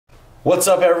What's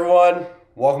up, everyone?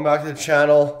 Welcome back to the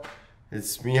channel.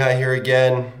 It's Mihai here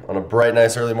again on a bright,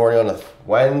 nice early morning on a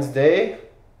Wednesday.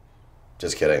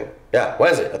 Just kidding. Yeah,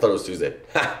 Wednesday. I thought it was Tuesday.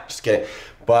 Just kidding.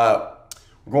 But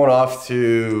we're going off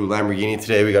to Lamborghini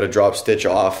today. We got to drop Stitch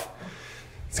off.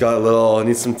 It's got a little, it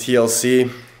needs some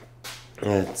TLC.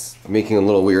 It's making a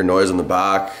little weird noise on the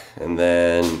back. And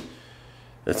then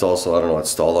it's also, I don't know, it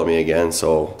stalled on me again.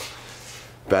 So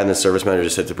Ben, the service manager,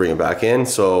 just said to bring it back in.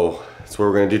 So that's what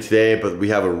we're gonna do today, but we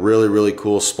have a really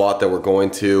cool spot that we're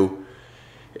going to.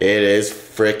 It is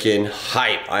freaking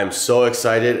hype. I'm so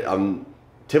excited. I'm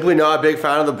typically not a big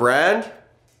fan of the brand,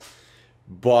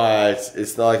 but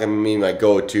it's not like my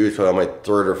go-to. It's probably on my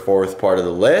third or fourth part of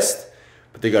the list.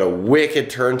 But they got a wicked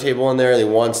turntable in there. They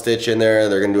want Stitch in there.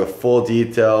 They're gonna do a full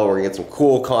detail. We're gonna get some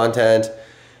cool content.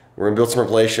 We're gonna build some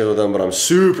relationship with them, but I'm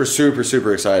super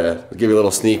excited. I'll give you a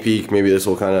little sneak peek. Maybe this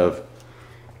will kind of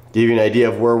give you an idea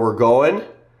of where we're going.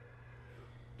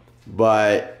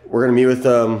 But we're gonna meet with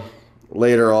them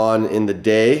later on in the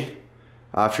day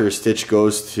after Stitch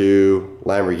goes to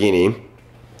Lamborghini.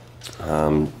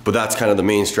 But that's kind of the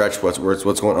main stretch, what's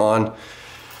going on.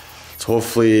 So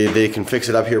hopefully they can fix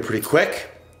it up here pretty quick.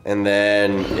 And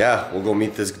then, yeah, we'll go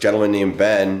meet this gentleman named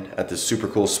Ben at this super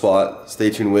cool spot. Stay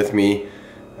tuned with me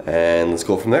and let's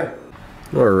go from there.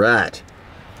 All right.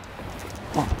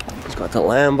 He's got the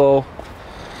Lambo.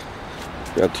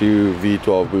 Got two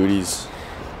V12 booties.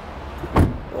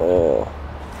 Oh,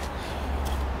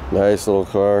 nice little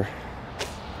car.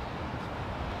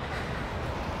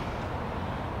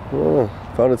 Oh,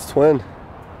 found its twin.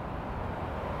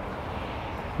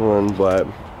 But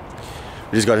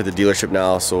we just got to the dealership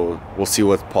now, so we'll see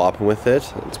what's popping with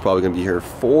it. It's probably gonna be here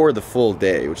for the full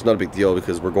day, which is not a big deal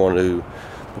because we're going to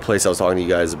the place I was talking to you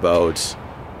guys about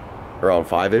around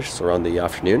 5-ish, so around the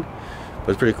afternoon. But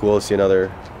it's pretty cool to see another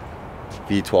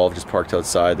V12 just parked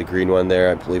outside, the green one there.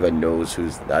 I believe I knows who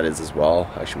that is as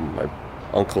well. Actually, my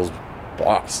uncle's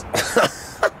boss.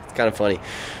 It's kind of funny,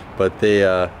 but they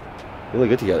look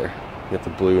good together. You got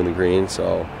the blue and the green.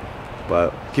 So,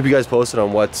 but keep you guys posted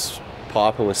on what's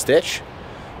popping with Stitch,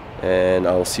 and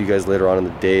I'll see you guys later on in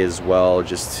the day as well,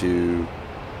 just to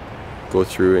go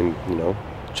through and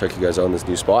check you guys out on this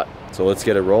new spot. So let's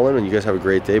get it rolling, and you guys have a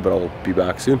great day. But I'll be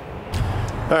back soon.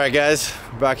 All right, guys,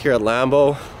 we're back here at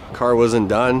Lambo. Car wasn't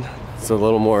done. It's a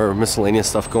little more miscellaneous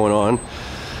stuff going on,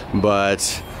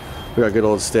 but we got good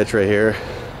old Stitch right here.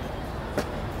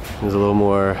 There's a little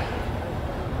more,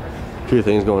 few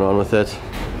things going on with it.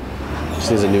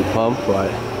 Just needs a new pump,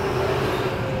 but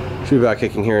should be back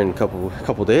kicking here in a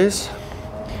couple days.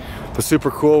 But super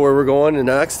cool. Where we're going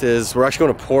next is we're actually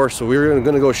going to Porsche. So we're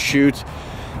going to go shoot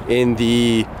in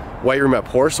the white room at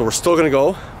Porsche. So we're still going to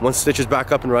go once Stitch is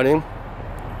back up and running.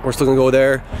 We're still gonna go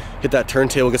there, hit that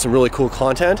turntable, get some really cool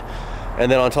content.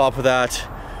 And then on top of that,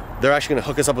 they're actually gonna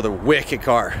hook us up with a wicked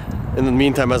car. In the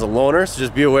meantime, as a loaner, so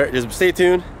just be aware, just stay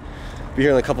tuned. Be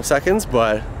here in a couple seconds,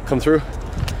 but come through.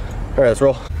 All right, let's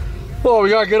roll. Oh,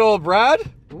 we got good old Brad.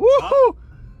 Woohoo!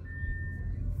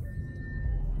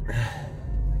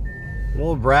 Good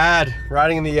old Brad,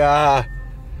 riding in the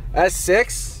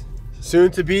S6.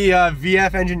 Soon to be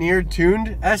VF engineered,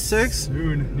 tuned S6.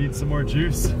 Soon, need some more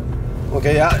juice.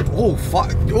 Okay, yeah. Oh,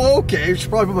 fuck. Okay, should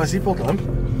probably put my seatbelt on.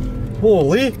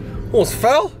 Holy. Almost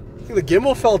fell. I think the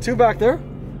gimbal fell too back there.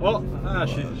 Well,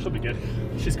 she'll be good.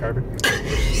 She's carbon.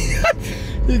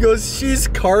 He goes, she's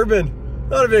carbon.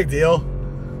 Not a big deal.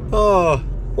 Oh,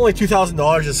 only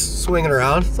 $2,000 just swinging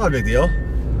around. It's not a big deal.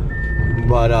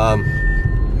 But,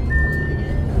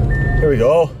 here we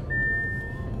go.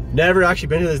 Never actually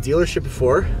been to this dealership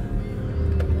before.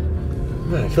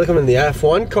 Man, I feel like I'm in the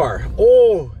F1 car.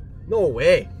 Oh. No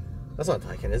way. That's not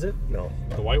Taycan, is it? No.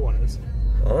 The white one is.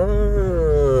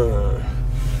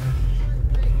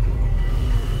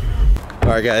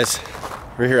 Alright guys,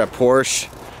 we're here at Porsche.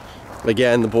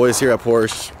 Again, the boys here at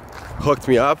Porsche hooked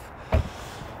me up.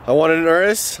 I wanted an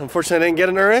Urus. Unfortunately, I didn't get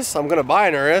an Urus. I'm gonna buy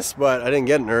an Urus, but I didn't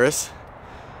get an Urus.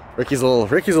 Ricky's a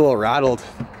little rattled.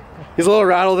 He's a little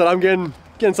rattled that I'm getting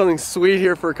something sweet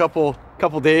here for a couple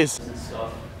days.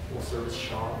 Stuff, full service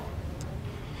shop.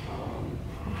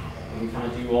 We kind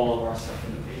of do all of our stuff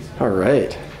in the basement. All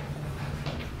right.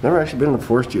 Never actually been in a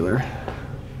Porsche dealer.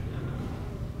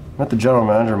 Met the general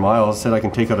manager, Miles, said I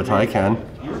can take out a Taycan.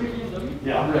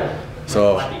 Yeah.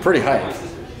 So pretty hyped.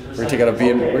 We're gonna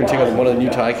take out one of the new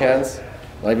Taycans.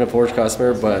 Not even a Porsche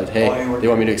customer, but hey, they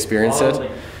want me to experience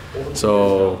it.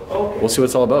 So we'll see what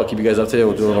it's all about. Keep you guys updated.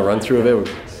 We'll do a little run through of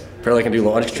it. Apparently I can do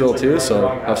launch control too, so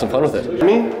have some fun with it.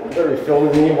 Me? You're gonna be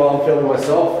filming me while I'm filming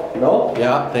myself. No?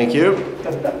 Yeah, thank you.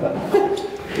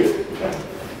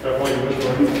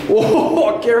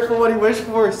 Whoa, careful what he wished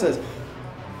for, it says.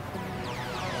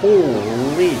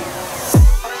 Holy.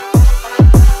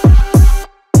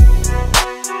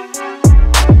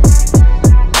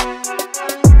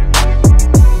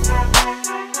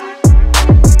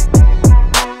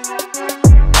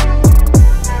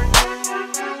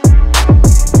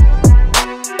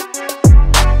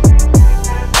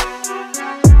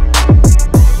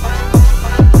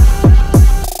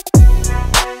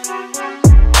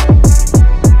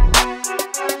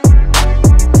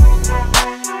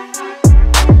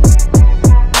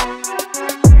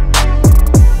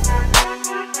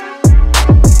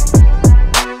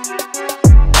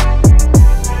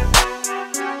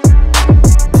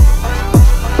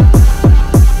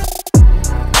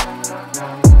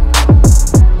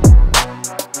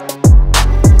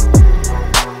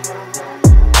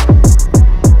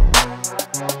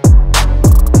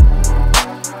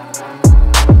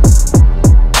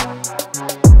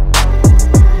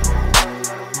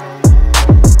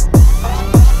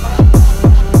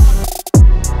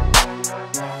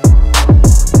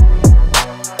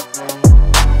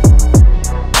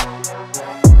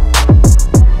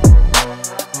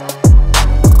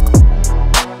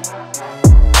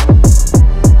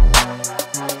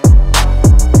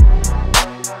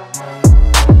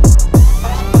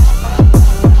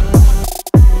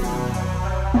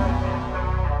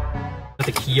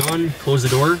 Put the key on, close the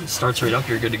door, starts right up,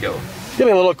 you're good to go. Give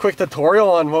me a little quick tutorial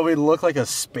on what would look like a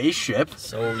spaceship.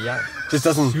 So yeah, Just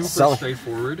doesn't super sound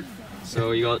straightforward.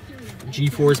 So you got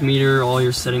G-force meter, all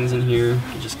your settings in here.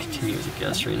 You just continue as a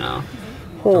guest right now.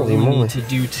 Holy Don't moly. need to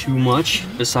do too much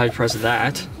besides press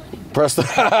that. Press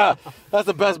the that's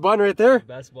the best button right there.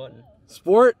 Best button.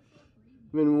 Sport.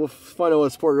 I mean, we'll find out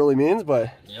what sport really means, but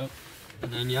Yep.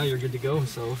 And then yeah, you're good to go.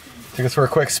 So take us for a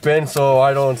quick spin so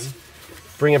I don't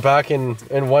bring it back in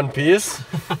one piece. He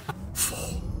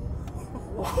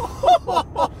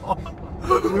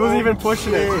wasn't even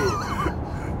pushing it.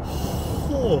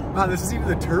 Oh, man, this is even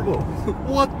the turbo.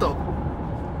 What the?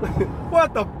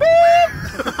 What the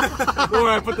beep? Oh,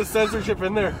 I put the censorship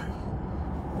in there.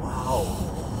 Wow.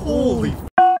 Holy.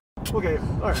 Okay,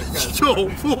 alright guys. Yo.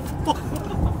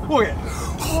 Okay.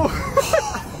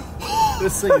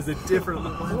 This thing is a different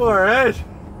level. Alright.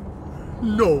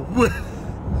 No way.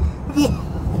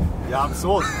 Yeah, I'm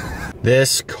sold.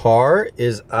 This car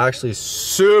is actually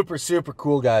super, super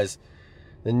cool, guys.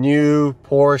 The new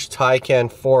Porsche Taycan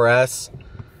 4S.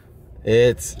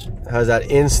 It has that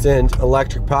instant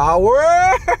electric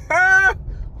power.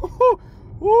 Woo!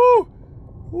 Woo!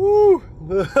 Woo!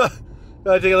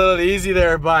 Gotta take it a little easy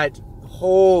there, but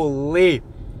holy.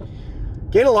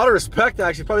 Gained a lot of respect,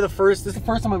 actually. Probably this is the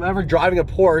first time I'm ever driving a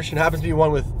Porsche, and happens to be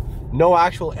one with no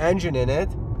actual engine in it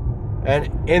and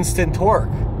instant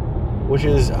torque, which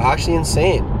is actually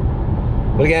insane.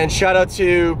 But again, shout out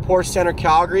to Porsche Center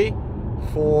Calgary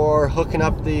for hooking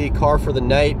up the car for the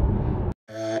night.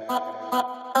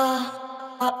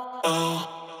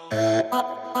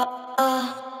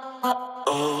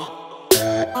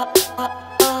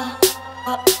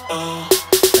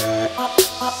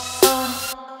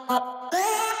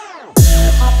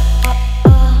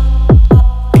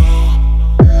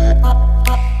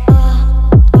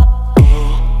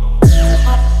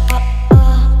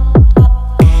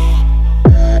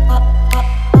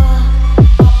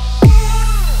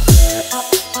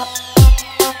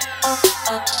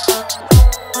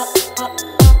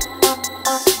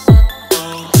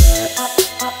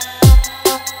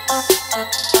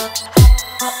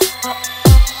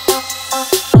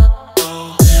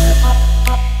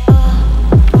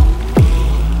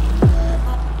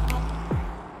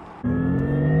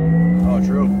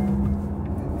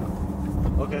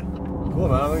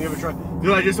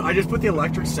 Dude, I just put the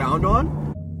electric sound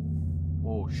on.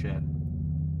 Oh shit.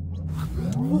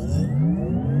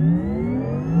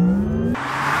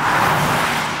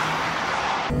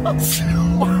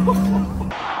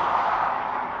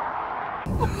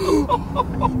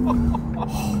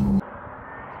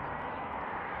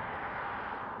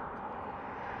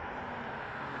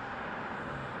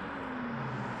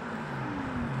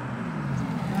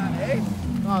 Hey,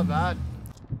 not bad.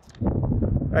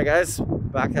 Alright guys,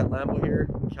 back at Lambo here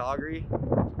in Calgary.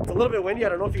 It's a little bit windy, I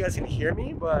don't know if you guys can hear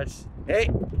me, but hey,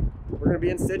 we're gonna be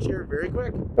in Stitch here very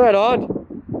quick. Right on.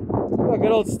 Got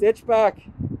good old Stitch back.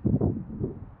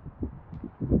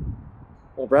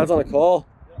 Well, Brad's on a call.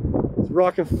 He's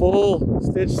rocking full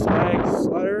Stitch swag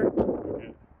sweater.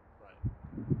 Okay.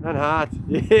 And hat.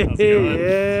 How's it going?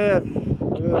 Yeah.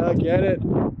 Get it.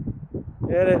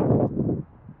 Get it.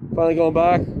 Finally going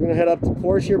back. We're gonna head up to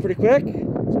Porsche here pretty quick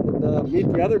and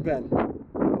meet the other Ben.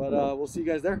 But we'll see you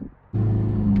guys there.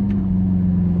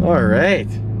 All right.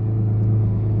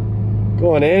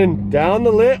 Going in, down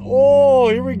the lid. Oh,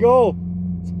 here we go.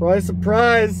 Surprise,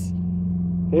 surprise.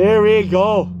 Here we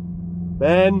go.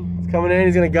 Ben is coming in.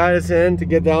 He's gonna guide us in to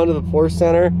get down to the Porsche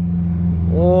Center.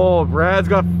 Oh, Brad's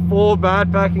got full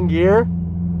backpacking gear.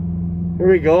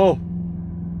 Here we go.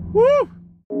 Woo!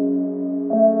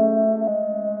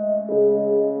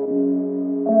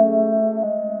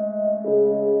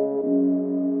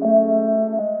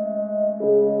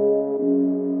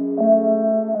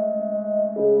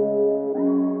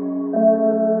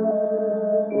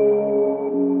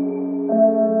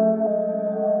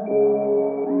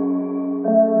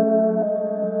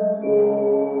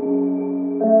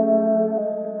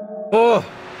 Oh.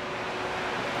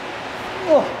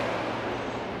 Oh.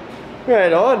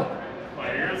 Right on.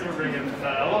 My ears are ringing from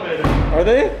that elevator. Are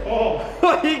they? Oh.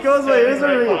 He goes, my ears are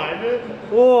right ringing. behind it.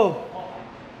 Whoa.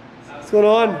 What's going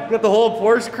on? We got the whole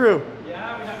Porsche crew.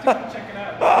 Yeah, we have to come check it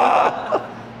out.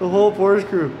 The whole Porsche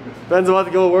crew. Ben's about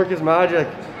to go work his magic.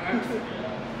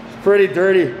 It's pretty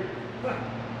dirty.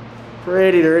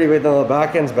 Pretty dirty. Wait, no, the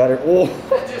back end's better. Oh.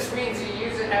 That just means you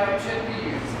use it how it should be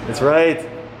used. That's right.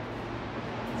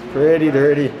 It's pretty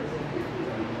dirty.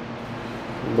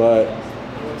 But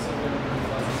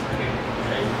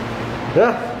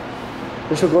yeah,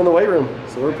 we should go in the weight room.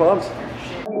 So we're pumped.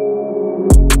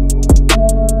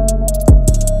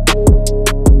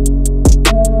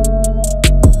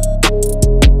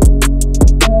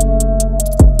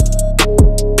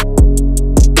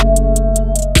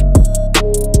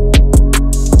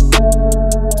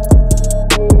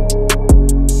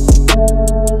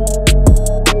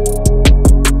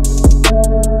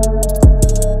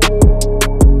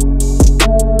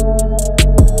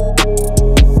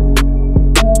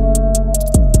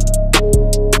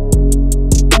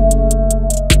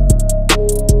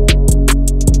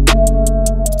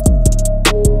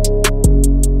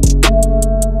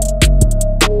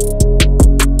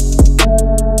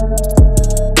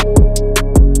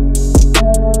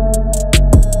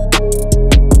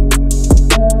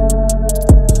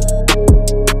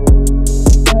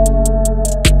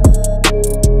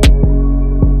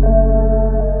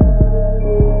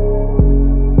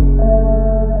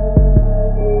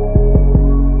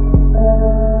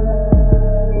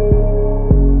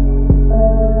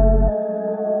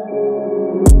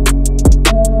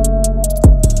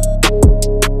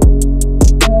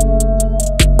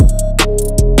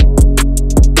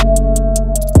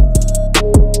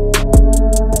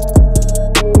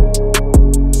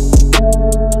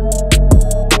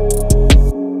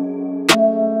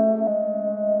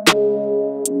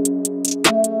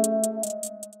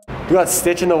 We got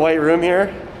Stitch in the white room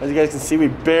here. As you guys can see, we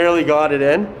barely got it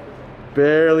in.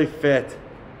 Barely fit.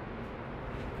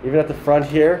 Even at the front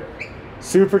here.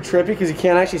 Super trippy because you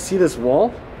can't actually see this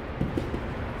wall.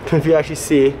 If you actually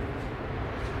see,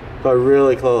 but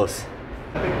really close.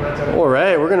 All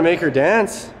right, we're gonna make her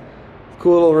dance.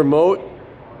 Cool little remote.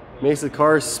 Makes the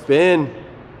car spin.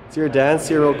 See her dance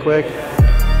here real quick.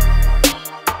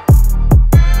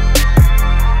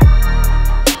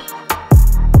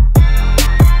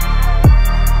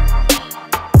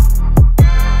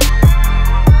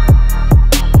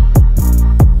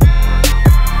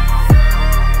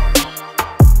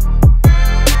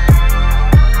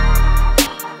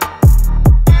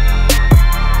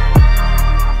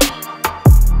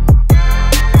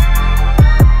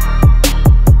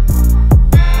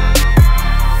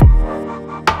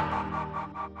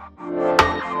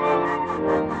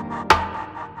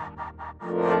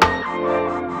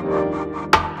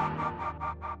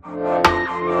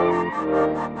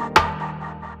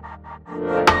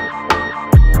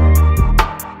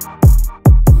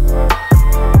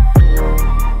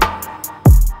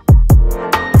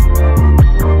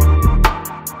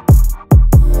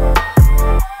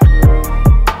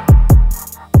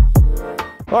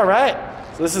 All right,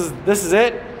 so this is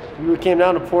it. We came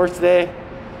down to Porsche today.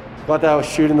 Thought that I was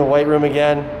shooting the white room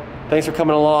again. Thanks for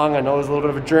coming along. I know it was a little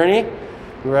bit of a journey.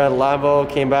 We were at Lambo,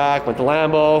 came back, went to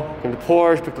Lambo, came to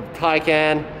Porsche, picked up the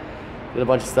Taycan, did a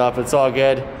bunch of stuff. It's all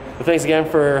good. But thanks again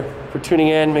for tuning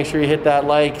in. Make sure you hit that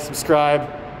like, subscribe,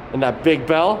 and that big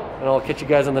bell, and I'll catch you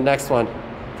guys on the next one.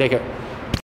 Take care.